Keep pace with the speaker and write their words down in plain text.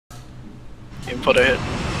Aim for the head.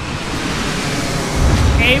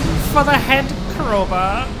 Aim for the head,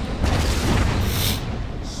 Crowbar.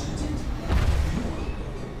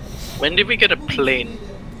 When did we get a plane?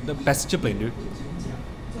 The passenger plane, dude.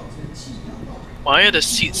 Why are the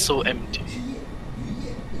seats so empty?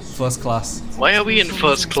 First class. Why are we in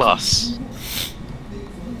first class?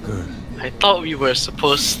 Good. I thought we were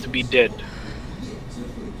supposed to be dead.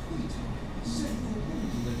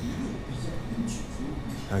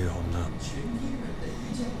 How you holding up?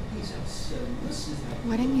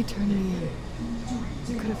 Why didn't you turn me in?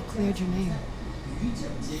 You could have cleared your name.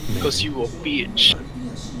 Because you were a bitch.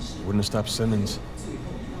 Wouldn't have stopped Simmons.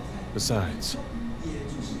 Besides,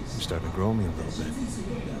 you started to grow me a little bit.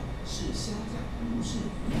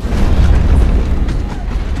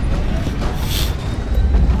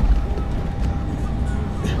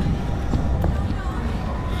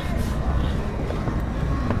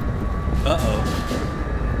 Uh-oh.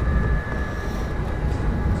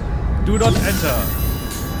 Do not enter.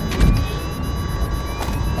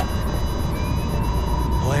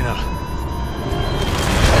 Elena.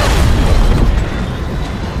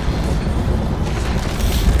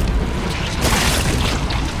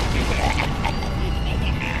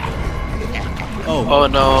 Oh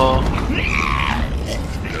no.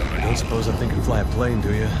 You don't suppose I think I can fly a plane,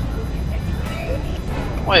 do you?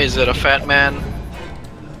 Why is it a fat man?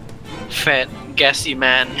 Fat, gassy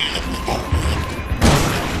man.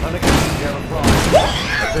 Unaccounted prize. A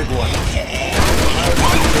big one.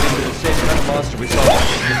 The same kind of monster we saw in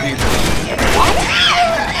the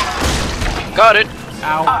Got it.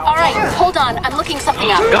 Ow. Alright, hold on. I'm looking something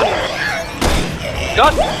up. Got it.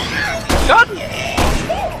 Got it. Got it.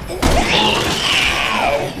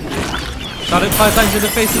 Shot it 5 times in the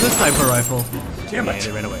face with a sniper rifle. Damn it.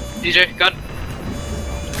 They ran away. DJ, gun.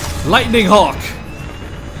 Lightning Hawk.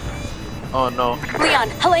 Oh no. Leon,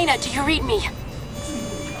 Helena, do you read me?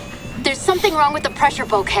 There's something wrong with the pressure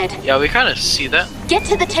bulkhead. Yeah, we kind of see that. Get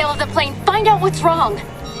to the tail of the plane. Find out what's wrong.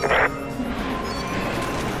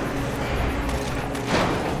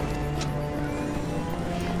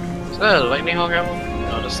 Is that a lightning hawk ammo?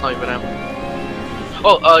 No, that's not even ammo.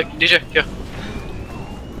 Oh, DJ, here.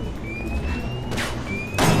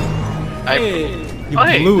 Hey, you Oh,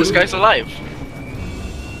 hey, blew this it. guy's alive.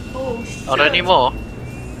 Not anymore.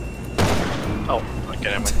 Oh, okay,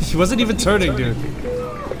 never mind. She wasn't even turning, dude.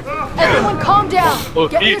 Everyone calm down! Oh,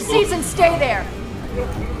 Get in your he- seats and stay there!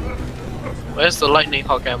 Where's the lightning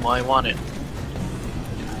hawk ammo? I want it.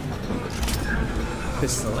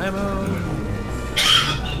 Pistol ammo.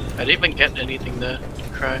 I didn't even get anything there.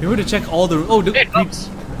 Cry. You were to check all the. Oh, the Hey, Knobs.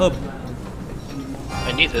 hub.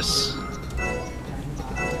 I need this.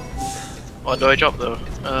 What do I drop though?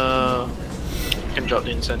 I can drop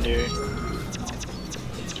the incendiary.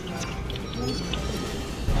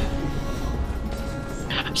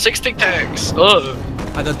 Six tic tacs! Oh!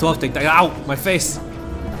 I got 12 tic tacs. Ow! My face!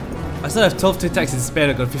 I still have 12 tic tacs in spare.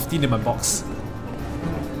 I got 15 in my box.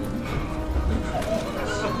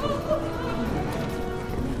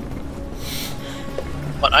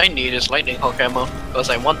 What I need is lightning hawk ammo, because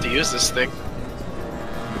I want to use this thing.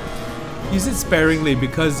 Use it sparingly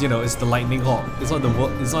because, you know, it's the Lightning Hawk. It's not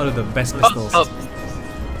it's not the best pistols. Oh.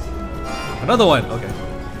 Another one! Okay.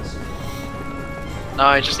 Now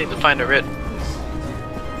I just need to find a red.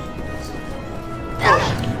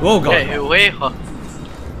 Oh god. Hey, wait, huh?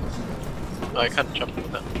 Oh, I can't jump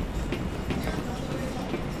with that.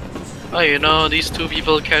 Oh, you know, these two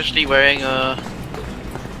people casually wearing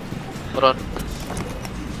hold on.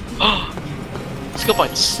 Oh! Skill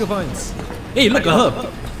points! Skill points. Hey, look, a herb!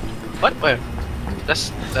 What? Where?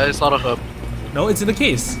 That is not a herb. No, it's in the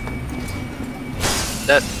case.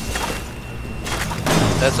 That's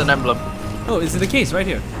an emblem. Oh, it's in the case right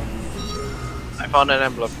here. I found an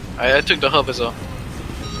emblem. I took the herb as well.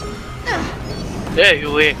 There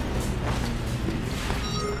you wait.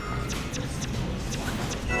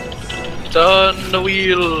 Turn the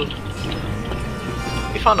wheel.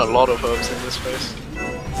 We found a lot of herbs in this place.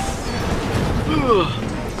 Whew.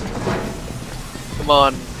 Come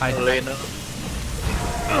on, Hi. Elena.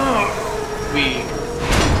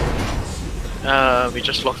 We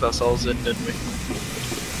just locked ourselves in, didn't we?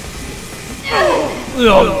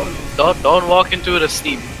 Don't walk into the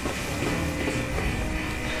steam.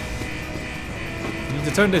 We need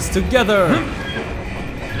to turn this together.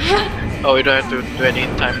 Oh, we don't have to do any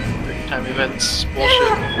time events.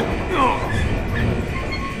 Bullshit.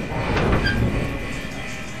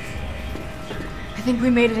 I think we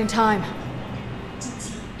made it in time.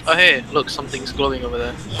 Oh hey, look, something's glowing over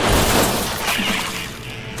there.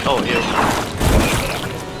 Oh, ew.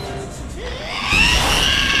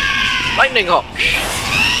 Lightning hawk!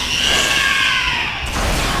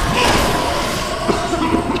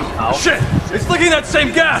 Ow. Shit! It's leaking that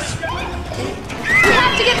same gas! We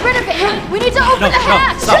have to get rid of it. We need to open the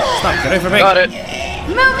hatch. Stop, get away from me. Got it.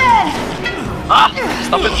 Move in. Ah!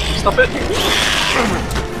 Stop it.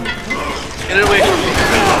 Get it away.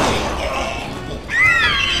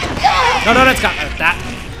 No, let's go. That.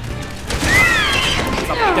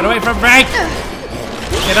 Stop. Get away from Frank.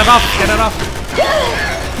 Get it off.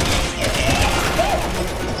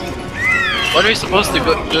 When are we supposed to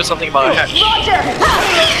do something about a hatch?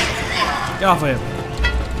 Get off of him.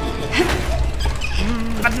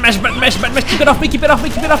 Button mash. Keep it off me.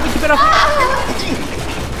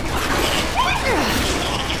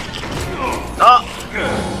 Ah!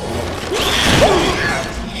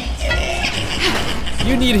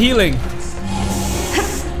 You need healing.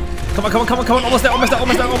 Come on. Almost there.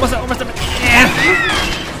 Yeah.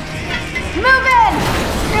 Move in.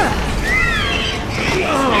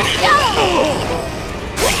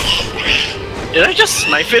 Did I just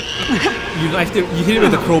snipe it? You knifed it. You hit it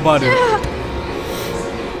with the crowbar, dude.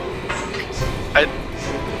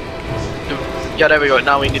 Yeah, there we go.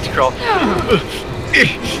 Now we need to crawl.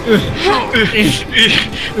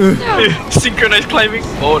 Synchronized climbing.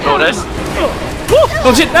 Oh no, that's.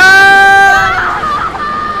 Oh shit! No!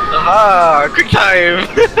 Aha! Quick time!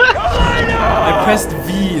 I pressed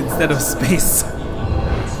V instead of space.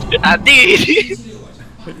 I did!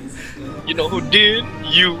 You know who did?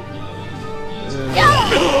 You.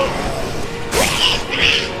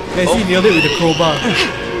 Guys, he nailed it with the crowbar.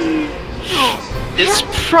 It's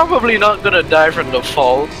probably not gonna die from the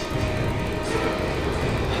fall.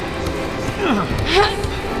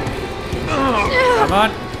 Come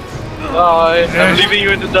on. Bye. I'm leaving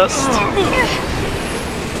you in the dust.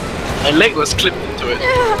 My leg was clipped into it.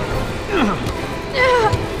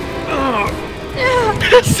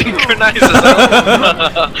 Synchronize as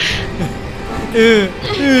well.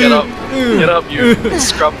 Get up, you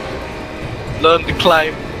scrub. Learn to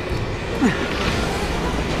climb.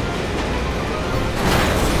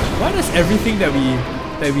 Why does everything that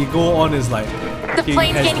we go on is like The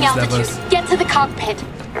plane's gaining altitude. levels? Get to the cockpit.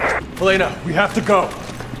 Elena, we have to go.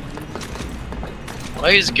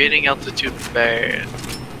 Why is gaining altitude bad?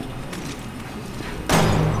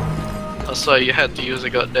 Also, you had to use a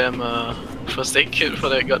goddamn first aid kit for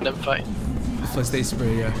that goddamn fight. First aid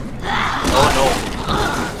spray, yeah. Oh no.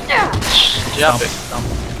 Jump it.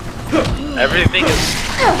 Everything is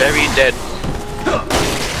very dead.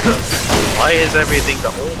 Why is everything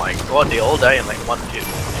the— oh my god, they all die in like one hit.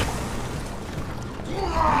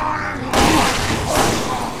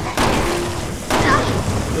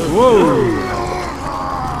 Whoa!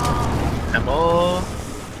 Ammo.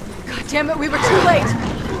 God damn it, we were too late.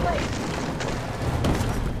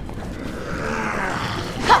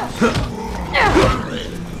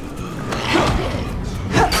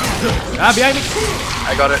 Ah, behind me!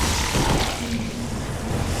 I got it.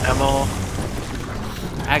 Ammo.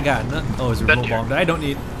 I got none. Oh, it's a remote bomb that I don't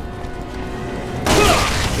need.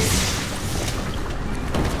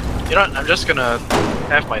 You know what? I'm just gonna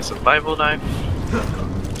have my survival knife.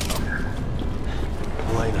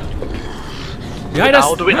 Elena. Behind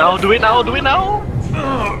us! Do it now!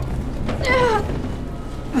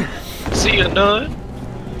 See you, nerd.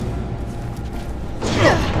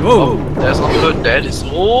 Whoa! That's not good. That is—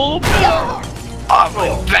 oh, my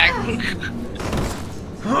back.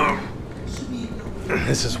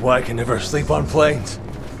 This is why I can never sleep on planes.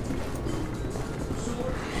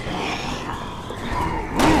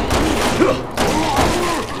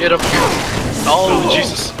 Get up. Oh,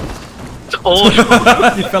 Jesus. Oh,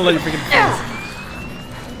 You fell on your freaking face.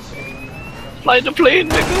 fly the plane,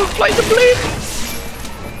 nigga. Fly the plane.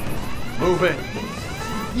 Move it.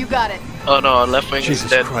 You got it. Oh no, left wing is Jesus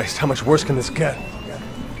dead. Christ, how much worse can this get?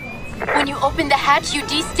 When you open the hatch, you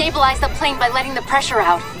destabilize the plane by letting the pressure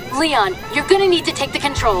out. Leon, you're gonna need to take the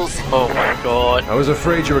controls. Oh my god. I was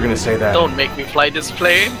afraid you were gonna say that. Don't make me fly this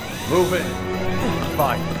plane. Move it.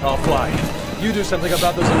 Fine, I'll fly. You do something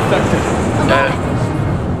about those infected.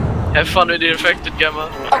 Have fun with the infected, Gamma.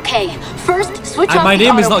 Okay, first switch off my the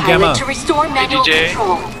name is not autopilot Gamma. to restore manual DJ.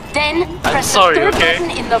 control. Then press sorry, the third okay?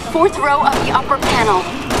 button in the 4th row of the upper panel.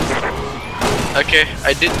 Okay,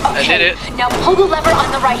 I did it. Now pull the lever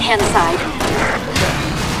on the right-hand side.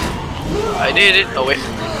 I did it. Oh wait.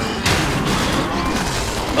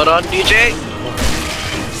 Hold on, DJ.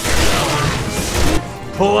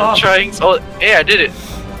 Pull up. Trying. Oh, yeah, I did it.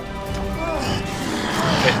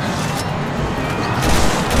 Okay.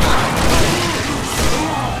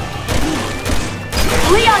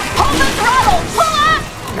 Leon, pull the throttle! Pull up!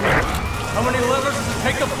 How many levers does it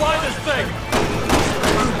take to fly this thing?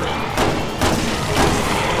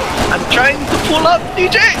 I'm trying to pull up,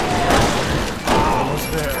 DJ. Almost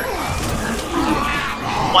there.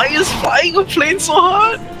 Why is flying a plane so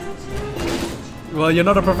hard? Well, you're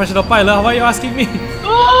not a professional pilot. Why are you asking me?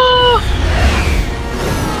 Ah!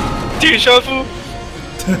 Deja vu.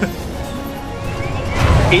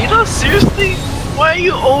 Ada, seriously? Why are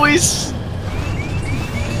you always...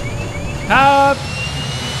 Help!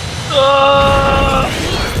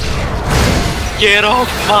 Get off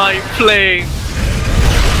my plane!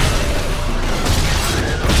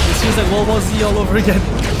 This feels like World War Z all over again.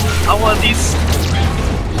 How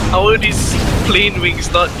are these plane wings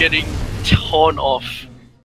not getting torn off?